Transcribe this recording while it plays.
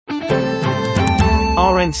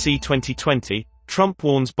RNC 2020, Trump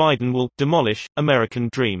warns Biden will demolish American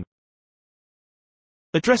dream.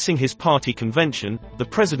 Addressing his party convention, the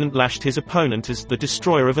president lashed his opponent as the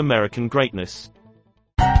destroyer of American greatness.